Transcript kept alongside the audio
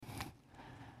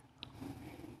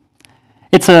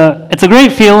It's a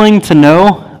great feeling to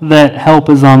know that help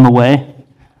is on the way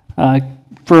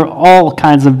for all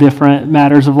kinds of different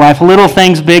matters of life, little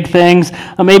things, big things.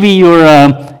 Maybe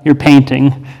you're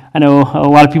painting. I know a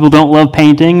lot of people don't love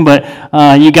painting, but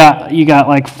you got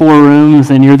like 4 rooms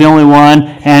and you're the only one,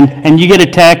 and you get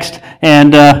a text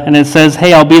and it says,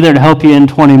 "Hey, I'll be there to help you in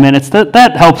 20 minutes."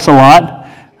 That helps a lot.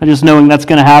 Just knowing that's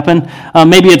going to happen.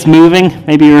 Maybe it's moving.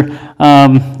 Maybe you're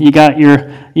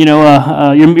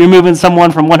moving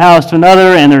someone from one house to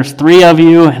another, and there's 3 of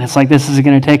you, and it's like, this is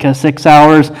going to take us 6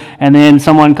 hours. And then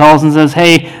someone calls and says,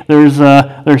 "Hey, there's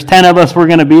 10 of us. We're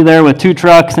going to be there with 2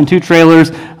 trucks and 2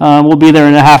 trailers. We'll be there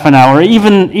in a half an hour."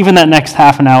 Even that next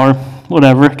half an hour,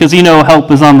 whatever, because help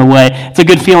is on the way. It's a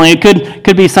good feeling. It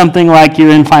could be something like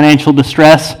you're in financial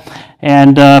distress,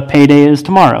 and payday is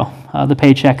tomorrow. The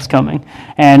paycheck's coming.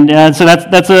 And so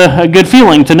that's a good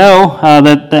feeling to know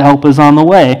that the help is on the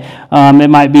way. It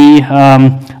might be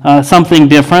something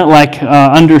different, like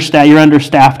you're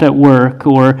understaffed at work,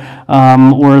 or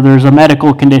there's a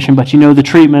medical condition, but the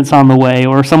treatment's on the way,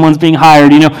 or someone's being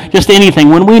hired, just anything.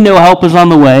 When we know help is on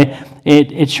the way,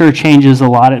 it sure changes a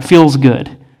lot. It feels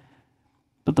good.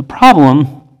 But the problem,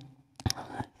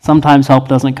 sometimes help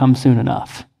doesn't come soon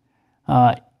enough.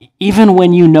 Even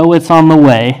when you know it's on the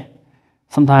way,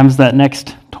 sometimes that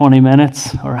next 20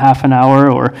 minutes or half an hour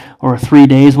or 3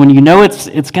 days, when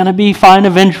it's going to be fine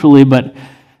eventually, but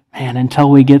man,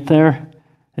 until we get there,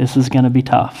 this is going to be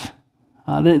tough.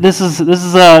 This is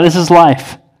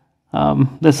life.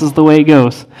 This is the way it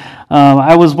goes.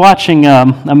 I was watching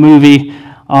a movie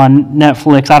on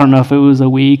Netflix. I don't know if it was a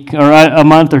week or a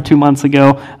month or 2 months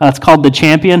ago. It's called The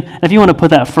Champion. If you want to put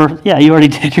that first, yeah, you already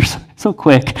did. You're so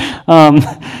quick.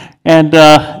 And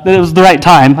it was the right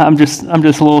time. I'm just a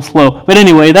little slow. But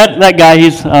anyway, that guy,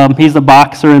 he's a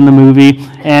boxer in the movie,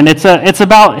 and it's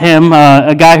about him,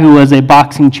 a guy who was a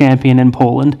boxing champion in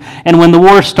Poland. And when the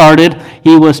war started,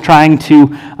 he was trying to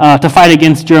fight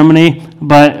against Germany,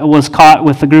 but was caught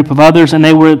with a group of others, and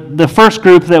they were the first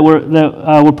group that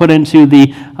were put into the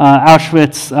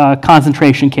Auschwitz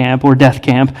concentration camp or death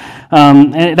camp.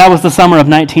 And that was the summer of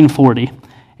 1940.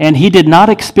 And he did not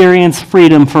experience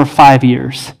freedom for 5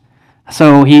 years.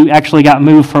 So he actually got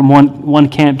moved from one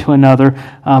camp to another,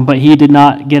 but he did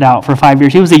not get out for 5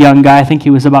 years. He was a young guy. I think he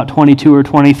was about 22 or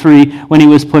 23 when he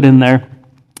was put in there.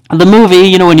 The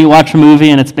movie, when you watch a movie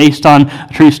and it's based on a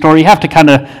true story, you have to kind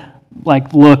of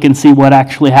look and see what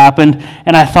actually happened.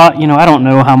 And I thought, I don't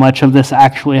know how much of this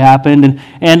actually happened,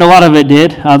 and a lot of it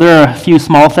did. There are a few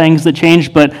small things that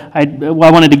changed, but I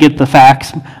wanted to get the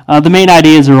facts. The main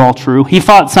ideas are all true. He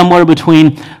fought somewhere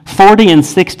between 40 and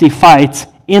 60 fights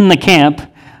in the camp,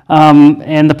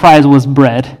 and the prize was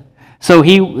bread. So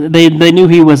they knew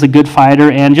he was a good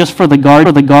fighter, and just for the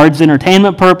guards'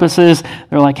 entertainment purposes,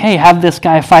 they're like, "Hey, have this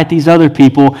guy fight these other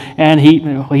people, and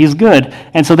he's good."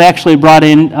 And so they actually brought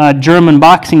in German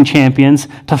boxing champions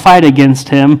to fight against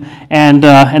him, and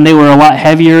they were a lot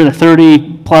heavier,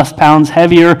 30 plus pounds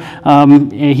heavier.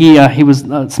 He was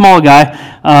a small guy,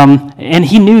 and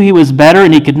he knew he was better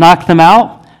and he could knock them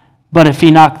out. But if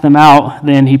he knocked them out,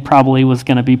 then he probably was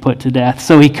going to be put to death,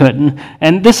 so he couldn't.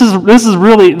 And this is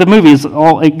really, the movie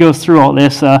it goes through all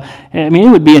this.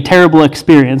 It would be a terrible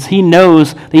experience. He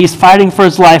knows that he's fighting for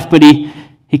his life, but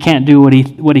he can't do what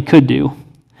he could do.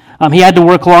 He had to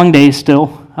work long days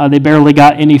still. They barely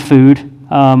got any food.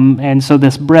 And so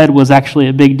this bread was actually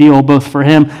a big deal, both for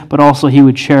him, but also he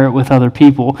would share it with other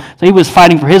people. So he was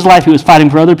fighting for his life. He was fighting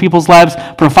for other people's lives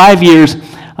for 5 years.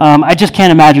 I just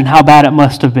can't imagine how bad it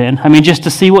must have been. Just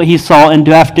to see what he saw and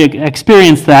to have to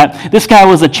experience that. This guy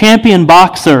was a champion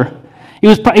boxer. He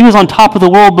was on top of the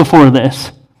world before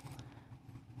this.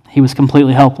 He was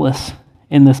completely helpless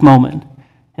in this moment.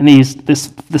 And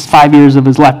this 5 years of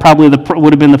his life probably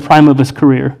would have been the prime of his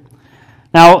career.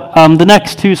 Now, the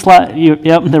next 2 slides,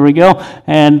 yep, there we go,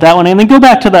 and that one, and then go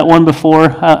back to that one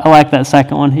before. I like that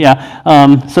second one,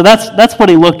 yeah. So that's what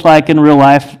he looked like in real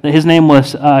life. His name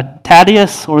was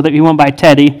Tadeusz, or that he went by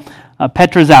Teddy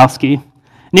Petrzowski.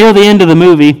 Near the end of the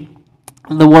movie,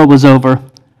 the war was over,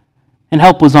 and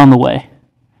help was on the way.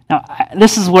 Now,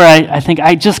 this is where I think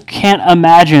I just can't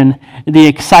imagine the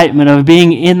excitement of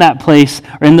being in that place,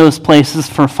 or in those places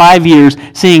for 5 years,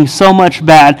 seeing so much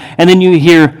bad, and then you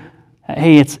hear,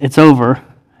 "Hey, it's over.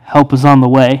 Help is on the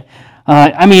way."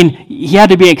 He had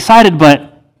to be excited,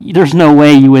 but there's no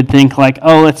way you would think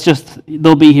 "Oh,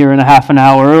 they'll be here in a half an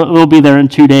hour, or they'll be there in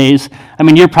 2 days."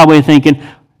 You're probably thinking,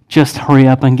 "Just hurry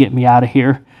up and get me out of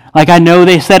here." I know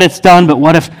they said it's done, but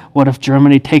what if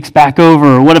Germany takes back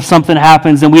over, or what if something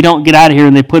happens and we don't get out of here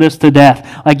and they put us to death?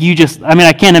 I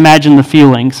can't imagine the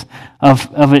feelings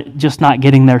of it just not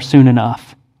getting there soon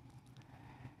enough.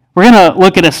 We're going to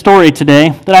look at a story today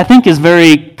that I think is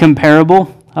very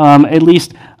comparable, at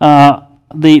least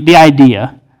the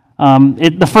idea.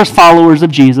 The first followers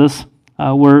of Jesus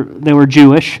were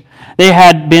Jewish. They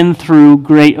had been through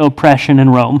great oppression in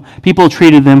Rome. People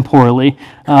treated them poorly.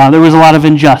 There was a lot of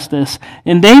injustice.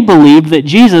 And they believed that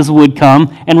Jesus would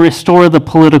come and restore the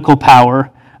political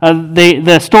power.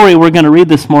 The story we're going to read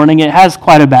this morning, it has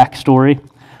quite a backstory.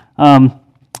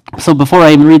 So before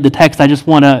I even read the text, I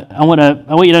want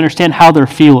you to understand how they're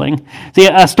feeling. See,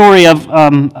 a story of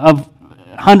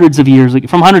hundreds of years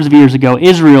ago,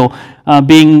 Israel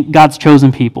being God's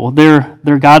chosen people.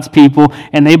 They're God's people,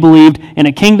 and they believed in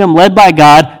a kingdom led by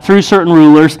God through certain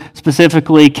rulers.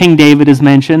 Specifically, King David is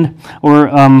mentioned,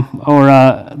 not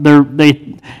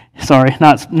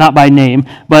by name,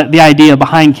 but the idea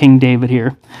behind King David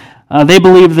here. They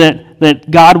believed that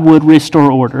God would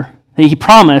restore order. He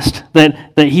promised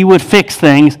that he would fix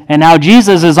things, and now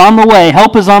Jesus is on the way,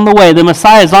 help is on the way, the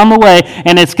Messiah is on the way,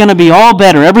 and it's going to be all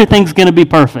better. Everything's going to be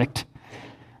perfect.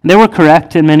 They were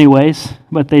correct in many ways,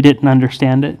 but they didn't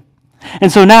understand it.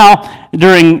 And so now,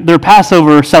 during their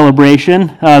Passover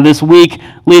celebration, this week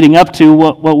leading up to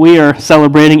what we are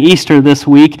celebrating, Easter this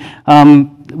week,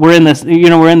 we're in this,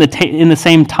 we're in the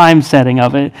same time setting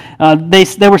of it.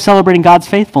 They were celebrating God's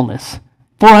faithfulness.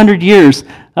 400 years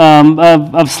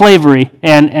of slavery,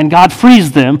 and God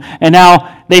frees them, and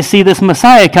now they see this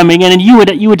Messiah coming in, and you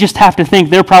would just have to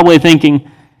think, they're probably thinking,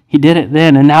 he did it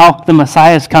then, and now the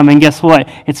Messiah is coming. Guess what?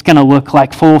 It's going to look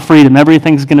like full freedom.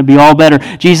 Everything's going to be all better.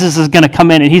 Jesus is going to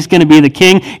come in, and he's going to be the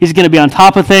king. He's going to be on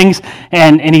top of things,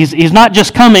 and he's not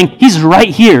just coming, he's right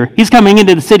here. He's coming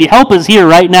into the city. Help is here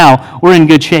right now. We're in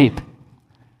good shape.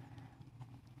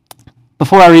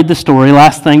 Before I read the story,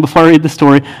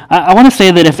 I want to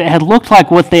say that if it had looked like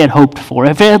what they had hoped for,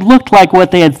 if it had looked like what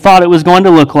they had thought it was going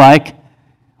to look like,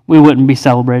 we wouldn't be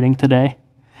celebrating today.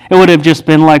 It would have just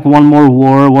been like one more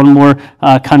war, one more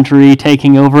country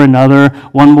taking over another,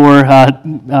 one more,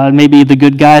 maybe the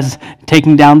good guys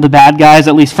taking down the bad guys,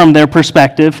 at least from their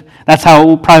perspective. That's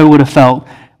how it probably would have felt.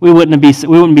 We wouldn't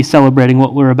be celebrating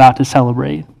what we're about to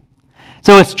celebrate.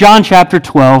 So it's John chapter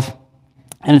 12.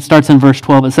 And it starts in verse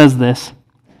 12. It says this: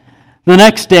 The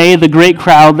next day, the great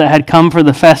crowd that had come for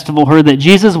the festival heard that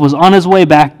Jesus was on his way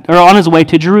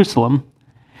to Jerusalem.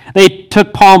 They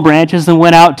took palm branches and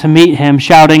went out to meet him,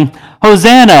 shouting,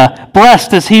 "Hosanna!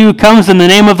 Blessed is he who comes in the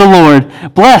name of the Lord.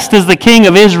 Blessed is the King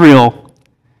of Israel."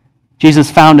 Jesus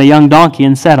found a young donkey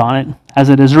and sat on it, as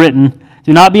it is written,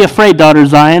 "Do not be afraid, daughter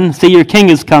Zion. See, your king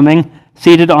is coming,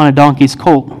 seated on a donkey's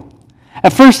colt."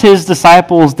 At first, his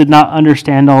disciples did not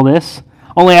understand all this.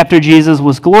 Only after Jesus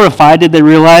was glorified did they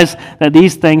realize that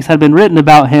these things had been written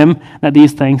about him, that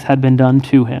these things had been done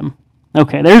to him.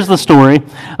 Okay, there's the story.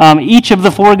 Each of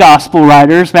the four gospel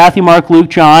writers, Matthew, Mark, Luke,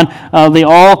 John, they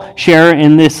all share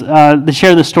in this. They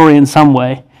share the story in some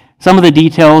way. Some of the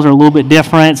details are a little bit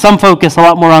different. Some focus a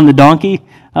lot more on the donkey.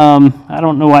 I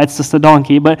don't know why it's just a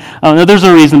donkey, but there's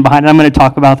a reason behind it. I'm going to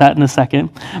talk about that in a second.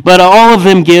 But all of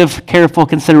them give careful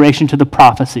consideration to the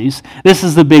prophecies. This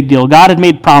is the big deal. God had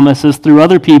made promises through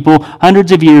other people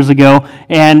hundreds of years ago,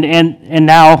 and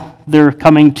now they're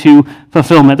coming to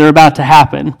fulfillment. They're about to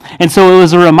happen. And so it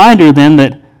was a reminder then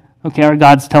that, okay, our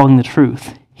God's telling the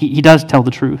truth. He does tell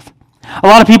the truth. A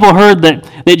lot of people heard that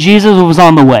Jesus was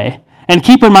on the way. And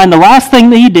keep in mind, the last thing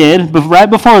that he did, right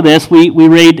before this, we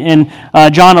read in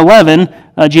John 11,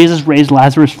 Jesus raised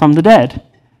Lazarus from the dead.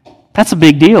 That's a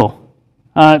big deal.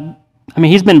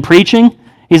 He's been preaching.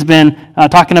 He's been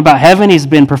talking about heaven. He's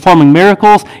been performing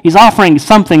miracles. He's offering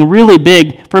something really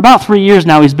big. For about 3 years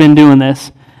now, he's been doing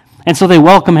this. And so they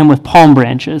welcome him with palm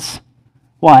branches.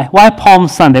 Why? Why Palm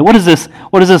Sunday? What does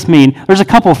this mean? There's a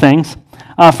couple things.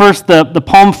 First, the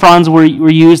palm fronds were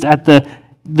used at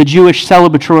the Jewish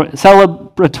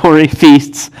celebratory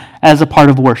feasts as a part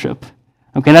of worship.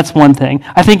 Okay, that's one thing.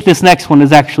 I think this next one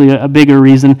is actually a bigger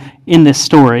reason in this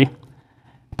story.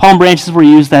 Palm branches were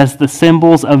used as the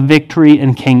symbols of victory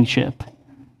and kingship.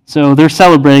 So they're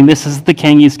celebrating. This is the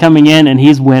king. He's coming in and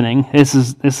he's winning. This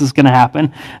is going to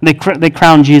happen. They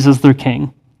crown Jesus their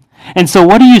king. And so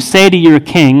what do you say to your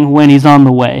king when he's on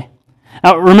the way?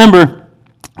 Now remember,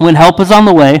 when help is on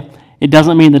the way, it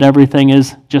doesn't mean that everything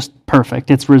is just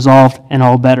perfect. It's resolved and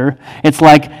all better. It's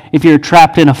like if you're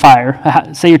trapped in a fire.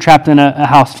 Say you're trapped in a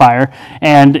house fire,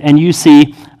 and you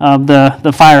see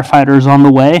the firefighters on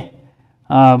the way.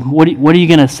 What are you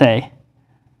going to say?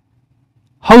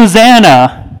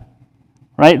 Hosanna!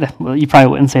 Right? Well, you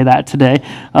probably wouldn't say that today.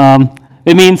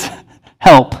 It means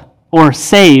help or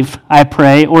save, I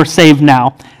pray, or save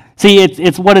now. See,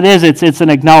 it's what it is. It's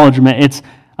an acknowledgement.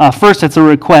 First, it's a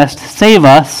request. Save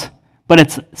us. but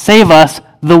it's save us,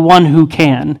 the one who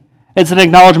can. It's an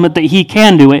acknowledgement that he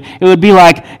can do it. It would be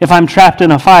like if I'm trapped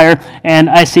in a fire and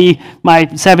I see my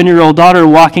 7-year-old daughter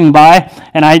walking by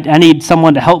and I need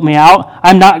someone to help me out.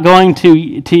 I'm not going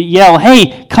to yell,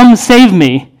 hey, come save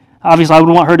me. Obviously, I would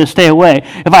want her to stay away.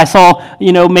 If I saw,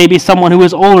 maybe someone who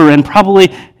was older and probably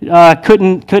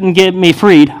couldn't get me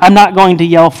freed, I'm not going to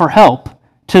yell for help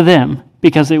to them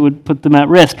because it would put them at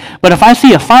risk. But if I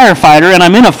see a firefighter and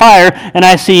I'm in a fire and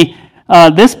I see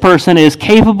this person is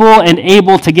capable and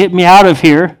able to get me out of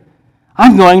here,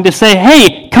 I'm going to say,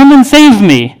 hey, come and save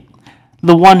me.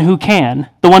 The one who can,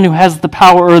 the one who has the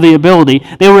power or the ability.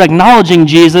 They were acknowledging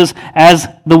Jesus as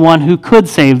the one who could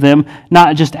save them,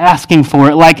 not just asking for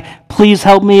it, like, please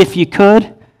help me if you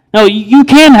could. No, you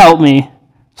can help me,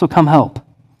 so come help.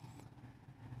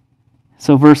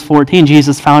 So verse 14,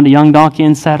 Jesus found a young donkey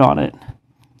and sat on it.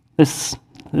 This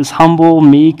humble,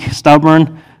 meek,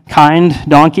 stubborn, kind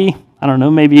donkey. I don't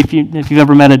know, maybe if you've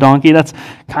ever met a donkey, that's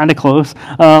kind of close.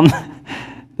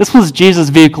 This was Jesus'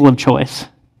 vehicle of choice,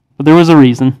 but there was a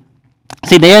reason.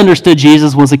 See, they understood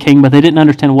Jesus was a king, but they didn't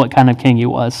understand what kind of king he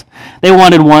was. They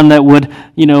wanted one that would,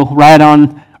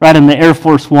 ride in the Air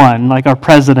Force One, like our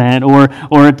president, or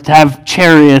to have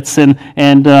chariots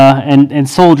and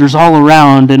soldiers all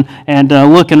around and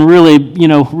looking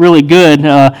really good,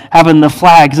 having the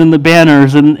flags and the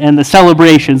banners and the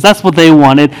celebrations. That's what they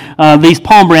wanted. These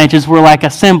palm branches were like a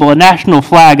symbol, a national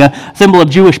flag, a symbol of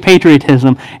Jewish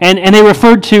patriotism, and they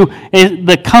referred to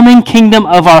the coming kingdom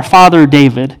of our father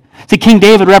David. See, King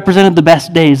David represented the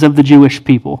best days of the Jewish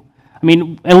people. I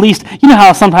mean, at least,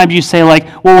 how sometimes you say,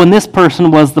 like, well, when this person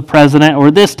was the president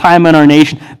or this time in our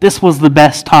nation, this was the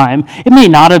best time. It may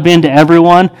not have been to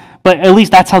everyone, but at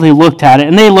least that's how they looked at it.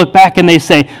 And they look back and they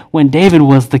say, when David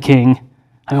was the king,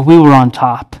 we were on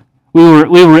top. We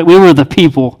were the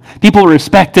people. People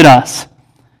respected us.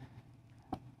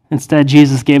 Instead,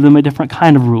 Jesus gave them a different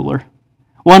kind of ruler.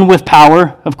 One with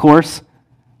power, of course,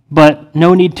 but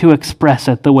no need to express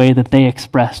it the way that they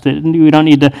expressed it. We don't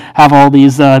need to have all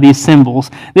these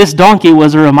symbols. This donkey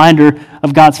was a reminder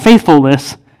of God's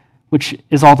faithfulness, which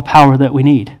is all the power that we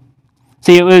need.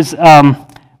 See, it was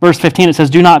verse 15. It says,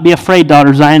 "Do not be afraid,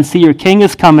 daughter Zion. See, your king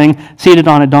is coming, seated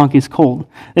on a donkey's colt."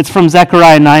 It's from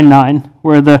Zechariah 9:9,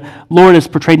 where the Lord is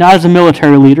portrayed not as a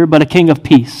military leader, but a king of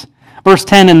peace. Verse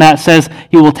 10 in that says,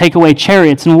 "He will take away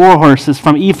chariots and war horses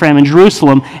from Ephraim and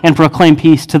Jerusalem and proclaim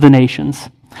peace to the nations."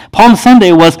 Palm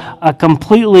Sunday was a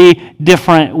completely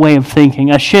different way of thinking,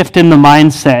 a shift in the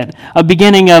mindset, a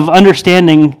beginning of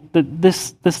understanding that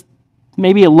this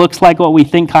maybe it looks like what we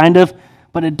think kind of,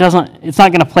 but it's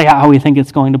not going to play out how we think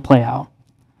it's going to play out.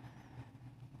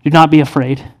 Do not be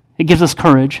afraid. It gives us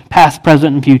courage, past,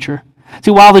 present, and future.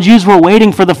 See, while the Jews were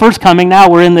waiting for the first coming, now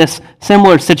we're in this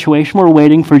similar situation. We're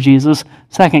waiting for Jesus'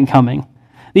 second coming.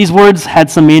 These words had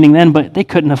some meaning then, but they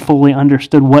couldn't have fully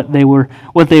understood what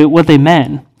they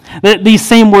meant. These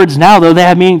same words now, though, they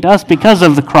have meaning to us because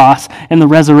of the cross and the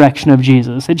resurrection of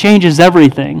Jesus. It changes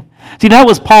everything. See, that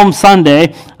was Palm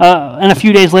Sunday, and a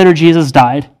few days later, Jesus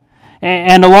died.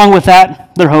 And along with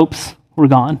that, their hopes were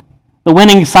gone. The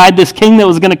winning side, this king that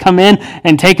was going to come in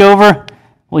and take over,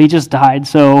 well, he just died,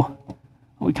 so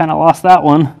we kind of lost that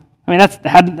one. I mean,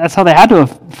 that's how they had to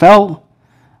have felt.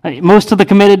 Most of the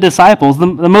committed disciples, the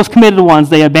most committed ones,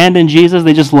 they abandoned Jesus,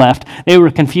 they just left. They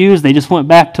were confused, they just went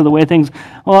back to the way things,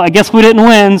 well, I guess we didn't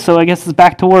win, so I guess it's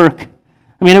back to work.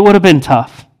 I mean, it would have been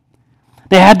tough.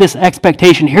 They had this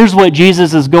expectation, here's what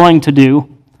Jesus is going to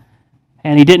do,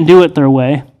 and he didn't do it their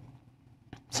way,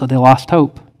 so they lost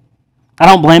hope. I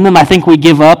don't blame them. I think we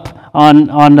give up on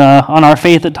our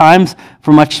faith at times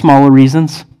for much smaller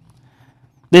reasons.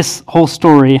 This whole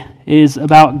story is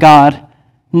about God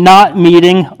not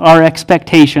meeting our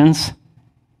expectations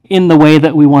in the way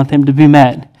that we want them to be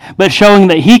met, but showing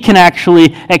that he can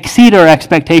actually exceed our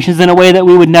expectations in a way that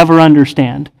we would never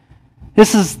understand.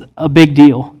 This is a big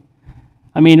deal.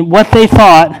 I mean, what they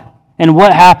thought and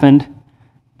what happened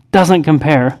doesn't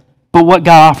compare, but what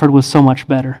God offered was so much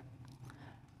better.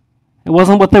 It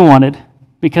wasn't what they wanted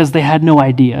because they had no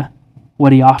idea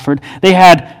what he offered. They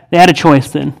had a choice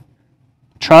then.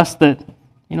 Trust that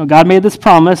God made this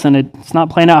promise, and it's not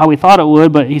playing out how we thought it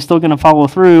would, but he's still going to follow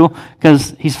through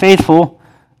because he's faithful,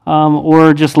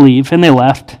 or just leave. And they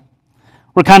left.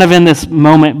 We're kind of in this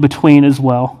moment between as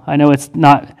well. I know it's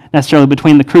not necessarily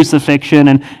between the crucifixion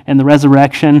and the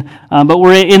resurrection, but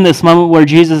we're in this moment where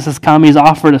Jesus has come, he's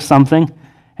offered us something,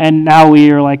 and now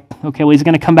we are like, okay, well, he's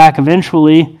going to come back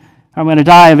eventually, I'm going to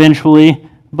die eventually,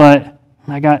 but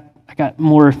I got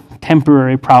more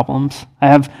temporary problems. I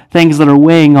have things that are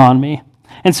weighing on me.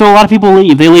 And so a lot of people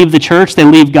leave. They leave the church, they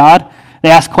leave God, They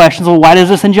ask questions, well, why does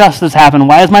this injustice happen?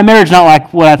 Why is my marriage not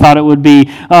like what I thought it would be?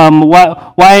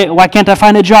 Why can't I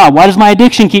find a job? Why does my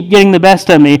addiction keep getting the best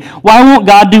of me? Why won't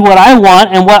God do what I want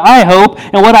and what I hope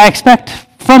and what I expect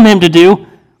from him to do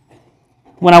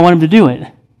when I want him to do it?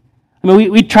 I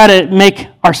mean, we try to make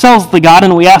ourselves the God,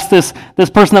 and we ask this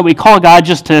person that we call God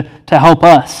just to help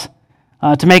us,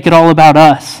 to make it all about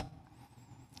us.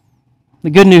 The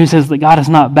good news is that God is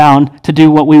not bound to do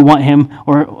what we want him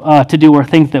or to do or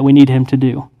think that we need him to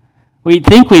do. We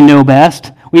think we know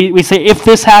best. We say, if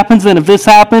this happens, and if this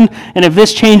happened, and if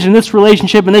this changed in this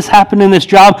relationship, and this happened in this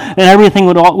job, then everything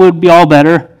would be all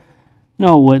better.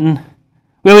 No, it wouldn't.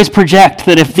 We always project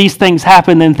that if these things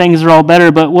happen, then things are all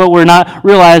better, but what we're not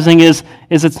realizing is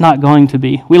it's not going to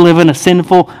be. We live in a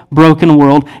sinful, broken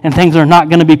world, and things are not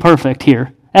going to be perfect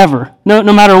here, ever, no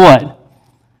matter what.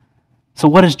 So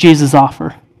what does Jesus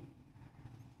offer?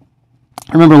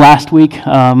 I remember last week,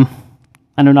 I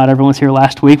know not everyone was here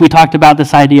last week, we talked about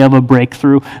this idea of a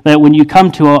breakthrough, that when you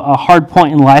come to a hard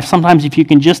point in life, sometimes if you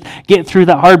can just get through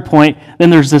that hard point,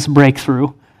 then there's this breakthrough,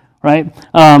 right?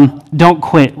 Don't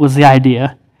quit was the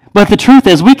idea. But the truth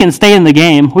is, we can stay in the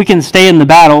game, we can stay in the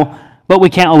battle, but we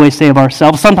can't always save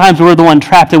ourselves. Sometimes we're the one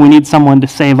trapped and we need someone to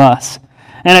save us.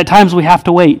 And at times we have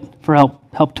to wait for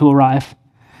help to arrive.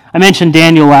 I mentioned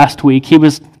Daniel last week.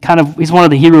 He's one of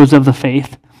the heroes of the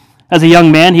faith. As a young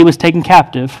man, he was taken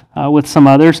captive with some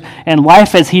others, and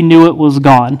life as he knew it was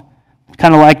gone.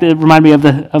 Kind of like, it reminded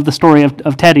me of the story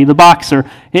of Teddy, the boxer.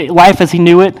 Life as he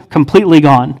knew it, completely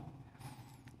gone.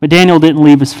 But Daniel didn't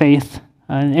leave his faith.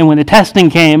 And when the testing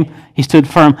came, he stood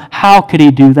firm. How could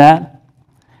he do that?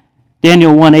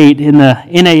 Daniel 1:8 in the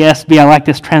NASB, I like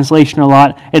this translation a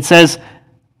lot. It says,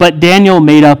 but Daniel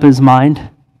made up his mind.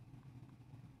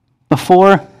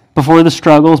 Before the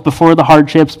struggles, before the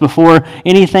hardships, before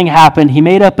anything happened, he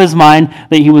made up his mind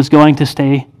that he was going to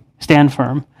stand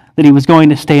firm, that he was going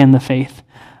to stay in the faith.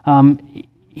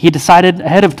 He decided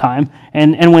ahead of time,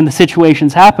 and when the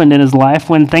situations happened in his life,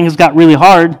 when things got really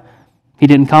hard, he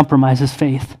didn't compromise his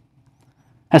faith.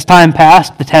 As time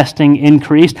passed, the testing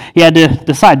increased. He had to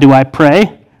decide, do I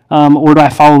pray or do I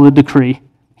follow the decree?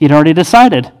 He'd already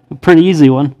decided, a pretty easy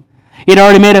one. He'd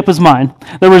already made up his mind.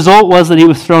 The result was that he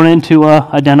was thrown into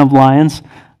a den of lions.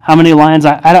 How many lions?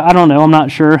 I don't know. I'm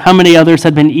not sure. How many others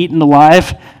had been eaten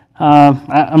alive?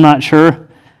 I'm not sure.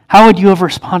 How would you have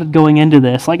responded going into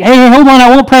this? Like, hey, hold on, I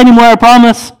won't pray anymore, I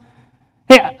promise.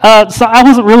 Hey, so I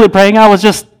wasn't really praying. I was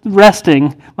just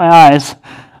resting my eyes.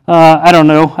 I don't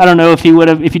know. I don't know if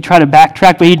he tried to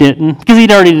backtrack, but he didn't, because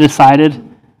he'd already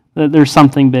decided that there's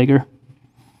something bigger.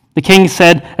 The king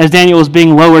said, as Daniel was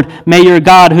being lowered, may your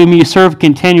God whom you serve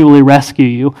continually rescue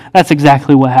you. That's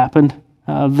exactly what happened.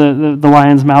 The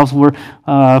lions' mouths were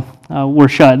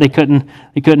shut. They couldn't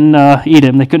eat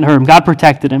him. They couldn't hurt him. God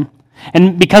protected him.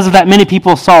 And because of that, many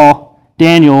people saw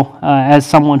Daniel as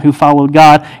someone who followed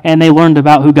God, and they learned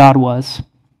about who God was.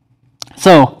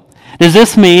 So, does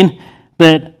this mean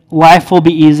that life will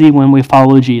be easy when we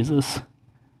follow Jesus?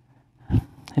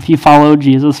 If you follow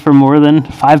Jesus for more than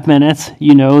 5 minutes,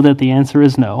 you know that the answer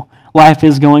is no. Life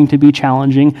is going to be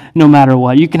challenging no matter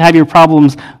what. You can have your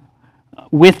problems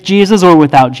with Jesus or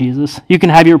without Jesus. You can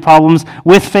have your problems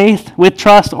with faith, with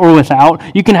trust, or without.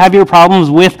 You can have your problems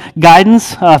with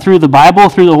guidance through the Bible,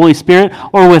 through the Holy Spirit,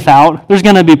 or without. There's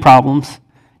going to be problems.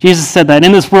 Jesus said that,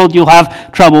 in this world you'll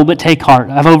have trouble, but take heart.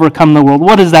 I've overcome the world.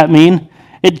 What does that mean?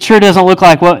 It sure doesn't look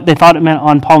like what they thought it meant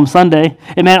on Palm Sunday.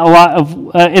 It meant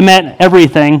it meant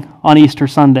everything on Easter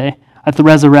Sunday at the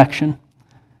resurrection.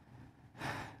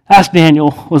 Ask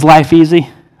Daniel, was life easy?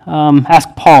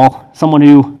 Ask Paul, someone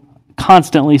who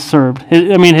constantly served.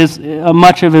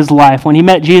 Much of his life. When he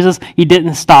met Jesus, he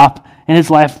didn't stop, and his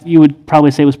life, you would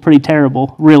probably say, was pretty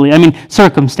terrible, really.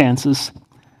 Circumstances.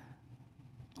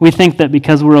 We think that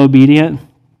because we're obedient,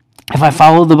 if I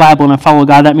follow the Bible and I follow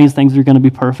God, that means things are going to be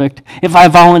perfect. If I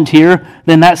volunteer,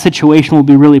 then that situation will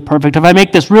be really perfect. If I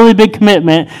make this really big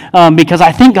commitment because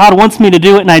I think God wants me to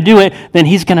do it and I do it, then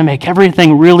he's going to make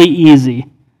everything really easy.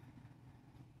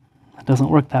 It doesn't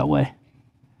work that way.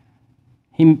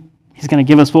 He's going to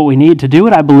give us what we need to do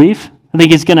it, I believe. I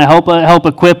think he's going to help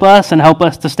equip us and help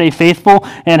us to stay faithful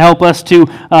and help us to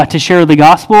share the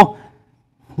gospel.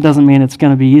 It doesn't mean it's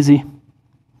going to be easy.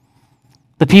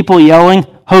 The people yelling,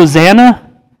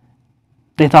 Hosanna,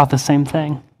 they thought the same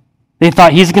thing. They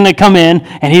thought he's going to come in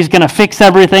and he's going to fix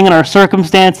everything and our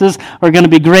circumstances are going to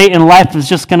be great and life is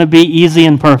just going to be easy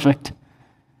and perfect.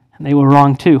 And they were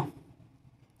wrong too.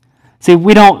 See,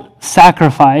 we don't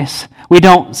sacrifice, we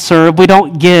don't serve, we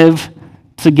don't give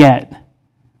to get.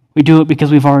 We do it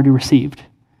because we've already received.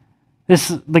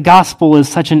 The gospel is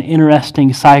such an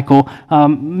interesting cycle.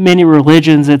 Many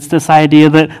religions, it's this idea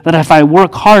that if I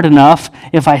work hard enough,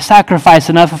 if I sacrifice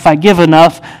enough, if I give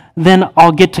enough, then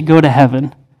I'll get to go to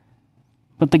heaven.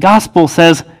 But the gospel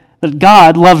says that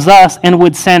God loves us and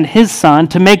would send his son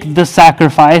to make the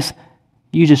sacrifice.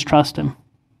 You just trust him.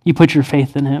 You put your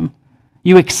faith in him.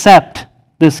 You accept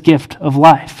this gift of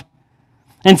life.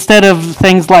 Instead of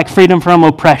things like freedom from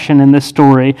oppression in this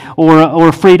story,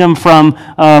 or freedom from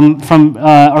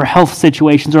our health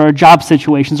situations, or our job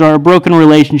situations, or our broken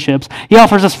relationships, he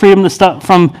offers us freedom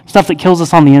from stuff that kills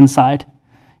us on the inside.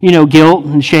 Guilt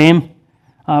and shame.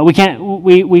 We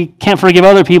can't forgive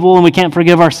other people, and we can't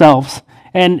forgive ourselves.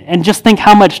 And just think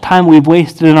how much time we've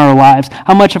wasted in our lives,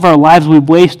 how much of our lives we've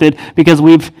wasted because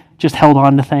we've just held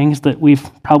on to things that we've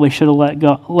probably should have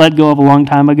let go of a long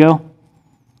time ago.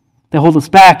 They hold us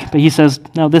back, but he says,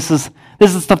 no, this is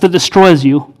stuff that destroys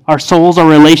you. Our souls, our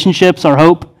relationships, our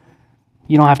hope.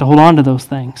 You don't have to hold on to those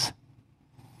things.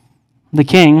 The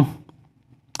king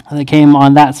that came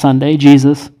on that Sunday,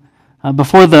 Jesus,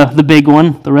 before the big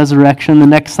one, the resurrection, the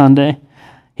next Sunday,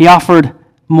 he offered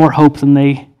more hope than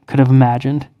they could have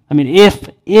imagined. I mean,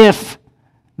 if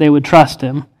they would trust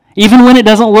him, even when it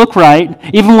doesn't look right,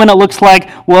 even when it looks like,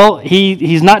 well,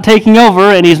 he's not taking over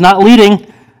and he's not leading,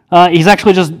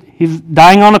 he's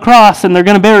dying on a cross and they're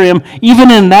going to bury him.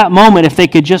 Even in that moment, if they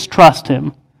could just trust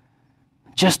him,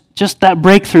 just that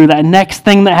breakthrough, that next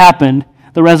thing that happened,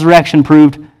 the resurrection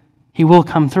proved he will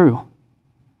come through.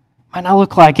 Might not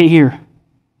look like it here.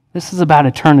 This is about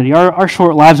eternity. Our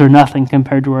short lives are nothing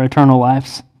compared to our eternal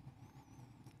lives.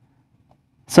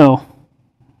 So,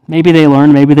 maybe they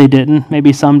learned, maybe they didn't.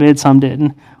 Maybe some did, some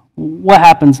didn't. What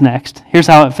happens next? Here's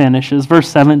how it finishes. Verse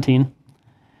 17.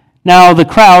 Now the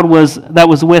crowd that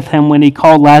was with him when he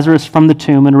called Lazarus from the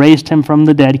tomb and raised him from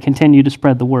the dead continued to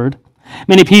spread the word.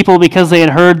 Many people, because they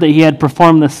had heard that he had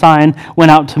performed the sign,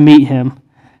 went out to meet him.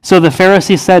 So the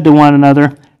Pharisees said to one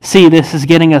another, "See, this is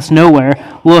getting us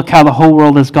nowhere. Look how the whole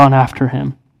world has gone after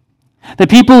him." The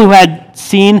people who had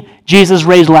seen Jesus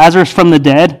raise Lazarus from the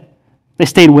dead, they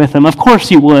stayed with him. Of course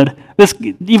you would.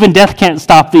 Even death can't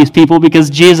stop these people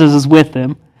because Jesus is with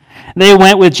them. They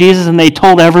went with Jesus and they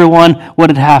told everyone what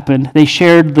had happened. They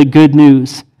shared the good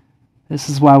news. This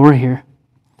is why we're here.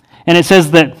 And it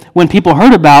says that when people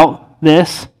heard about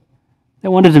this, they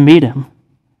wanted to meet him.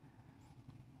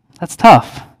 That's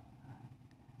tough.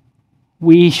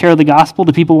 We share the gospel.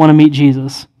 Do people want to meet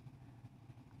Jesus?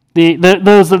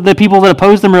 The people that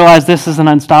oppose him realize this is an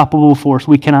unstoppable force.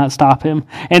 We cannot stop him.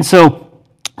 And so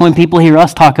when people hear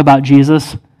us talk about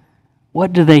Jesus,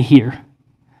 what do they hear?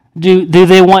 Do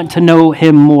they want to know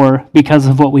him more because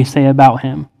of what we say about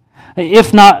him?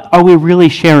 If not, are we really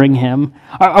sharing him?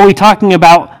 Are we talking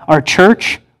about our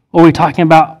church, or are we talking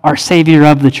about our Savior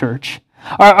of the church?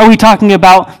 Are we talking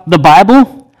about the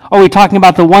Bible? Or are we talking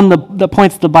about the one that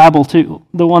points the Bible to?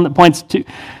 The one that points to...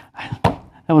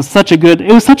 It was such a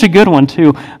good one,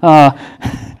 too.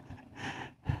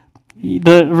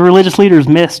 The religious leaders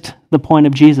missed the point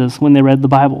of Jesus when they read the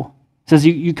Bible. It says,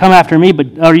 you come after me,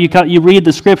 or you read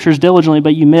the scriptures diligently,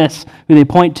 but you miss who they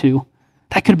point to.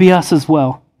 That could be us as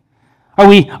well. Are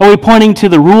we pointing to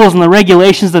the rules and the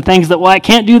regulations, the things that, well, I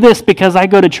can't do this because I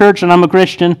go to church and I'm a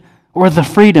Christian, or the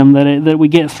freedom that we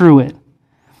get through it?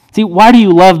 See, why do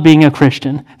you love being a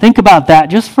Christian? Think about that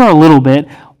just for a little bit.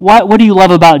 What do you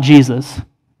love about Jesus?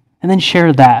 And then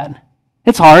share that.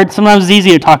 It's hard. Sometimes it's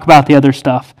easy to talk about the other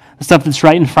stuff. The stuff that's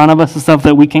right in front of us, the stuff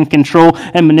that we can control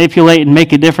and manipulate and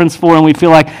make a difference for, and we feel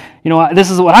like,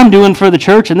 this is what I'm doing for the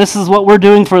church, and this is what we're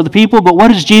doing for the people, but what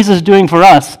is Jesus doing for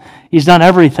us? He's done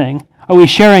everything. Are we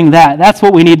sharing that? That's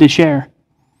what we need to share.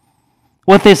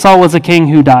 What they saw was a king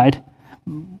who died.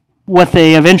 What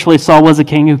they eventually saw was a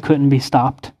king who couldn't be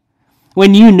stopped.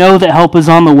 When you know that help is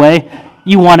on the way,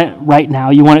 you want it right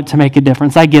now. You want it to make a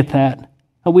difference. I get that.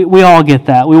 We all get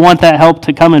that. We want that help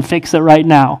to come and fix it right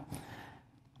now.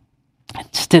 It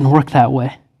just didn't work that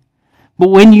way. But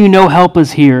when you know help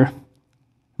is here,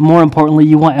 more importantly,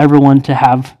 you want everyone to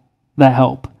have that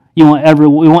help. We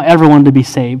want everyone to be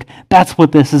saved. That's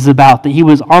what this is about, that he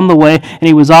was on the way and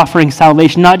he was offering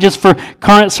salvation, not just for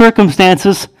current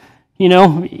circumstances.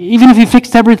 Even if he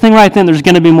fixed everything right then, there's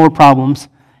going to be more problems.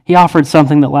 He offered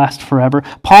something that lasts forever.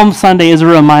 Palm Sunday is a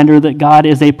reminder that God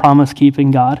is a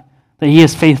promise-keeping God, that he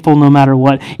is faithful no matter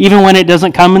what. Even when it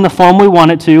doesn't come in the form we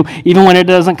want it to, even when it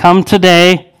doesn't come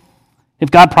today,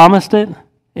 if God promised it,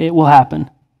 it will happen.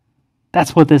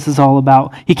 That's what this is all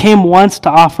about. He came once to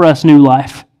offer us new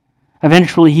life.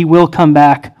 Eventually, he will come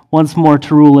back once more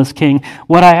to rule as king.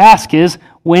 What I ask is,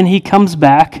 when he comes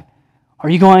back, are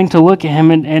you going to look at him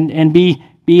and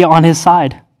be on his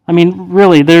side? I mean,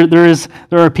 really, there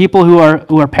are people who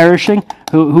are perishing,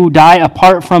 who die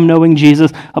apart from knowing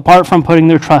Jesus, apart from putting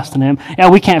their trust in Him. Yeah,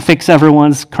 we can't fix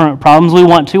everyone's current problems. We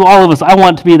want to, all of us. I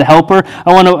want to be the helper.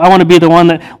 I want to be the one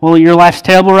that, well, your life's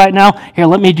terrible right now. Here,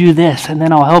 let me do this, and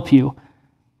then I'll help you.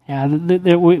 Yeah,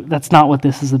 that's not what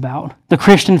this is about. The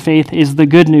Christian faith is the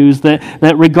good news that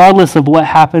regardless of what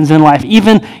happens in life,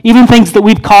 even things that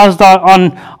we've caused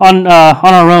on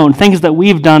our own, things that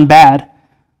we've done bad,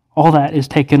 all that is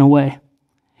taken away.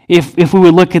 If we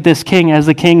would look at this king as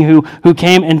the king who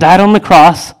came and died on the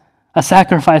cross, a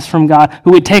sacrifice from God,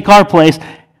 who would take our place,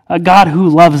 a God who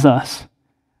loves us,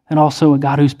 and also a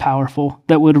God who's powerful,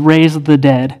 that would raise the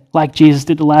dead, like Jesus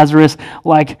did to Lazarus,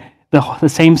 like the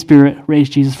same Spirit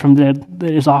raised Jesus from the dead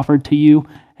that is offered to you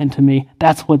and to me.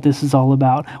 That's what this is all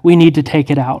about. We need to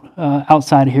take it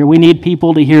outside of here. We need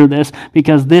people to hear this,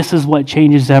 because this is what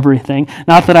changes everything.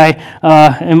 Not that I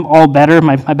am all better.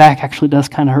 My back actually does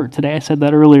kind of hurt today. I said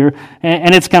that earlier.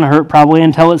 And it's going to hurt probably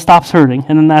until it stops hurting,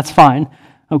 and then that's fine.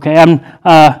 Okay,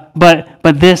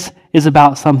 but this is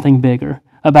about something bigger.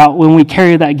 About when we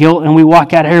carry that guilt and we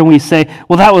walk out here and we say,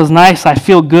 well, that was nice. I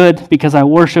feel good because I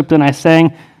worshiped and I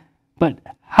sang. But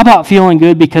how about feeling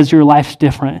good because your life's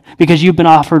different, because you've been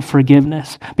offered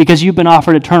forgiveness, because you've been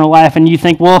offered eternal life, and you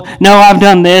think, well, no, I've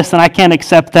done this, and I can't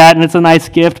accept that, and it's a nice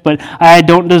gift, but I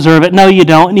don't deserve it. No, you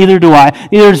don't. Neither do I.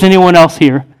 Neither does anyone else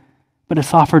here. But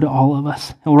it's offered to all of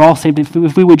us, and we're all saved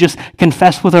if we would just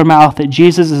confess with our mouth that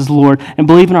Jesus is Lord and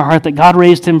believe in our heart that God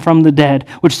raised Him from the dead,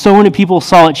 which so many people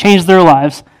saw. It changed their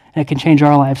lives, and it can change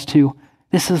our lives too.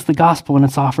 This is the gospel, and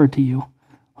it's offered to you.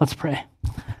 Let's pray.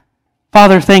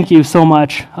 Father, thank you so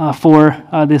much for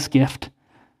this gift.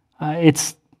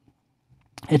 It's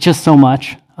just so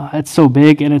much. It's so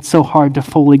big, and it's so hard to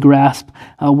fully grasp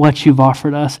what you've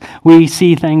offered us. We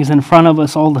see things in front of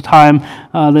us all the time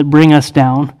that bring us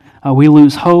down. We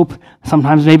lose hope.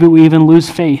 Sometimes maybe we even lose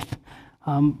faith.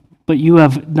 But you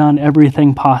have done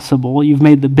everything possible. You've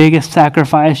made the biggest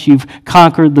sacrifice. You've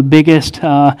conquered the biggest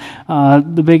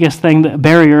thing, the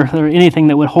barrier, or anything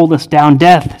that would hold us down.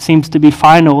 Death seems to be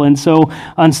final and so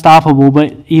unstoppable,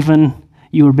 but even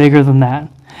you are bigger than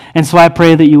that. And so I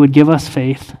pray that you would give us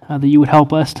faith, that you would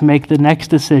help us to make the next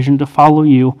decision to follow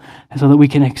you, so that we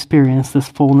can experience this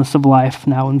fullness of life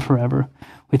now and forever.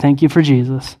 We thank you for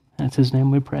Jesus, and it's His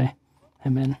name we pray.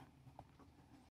 Amen.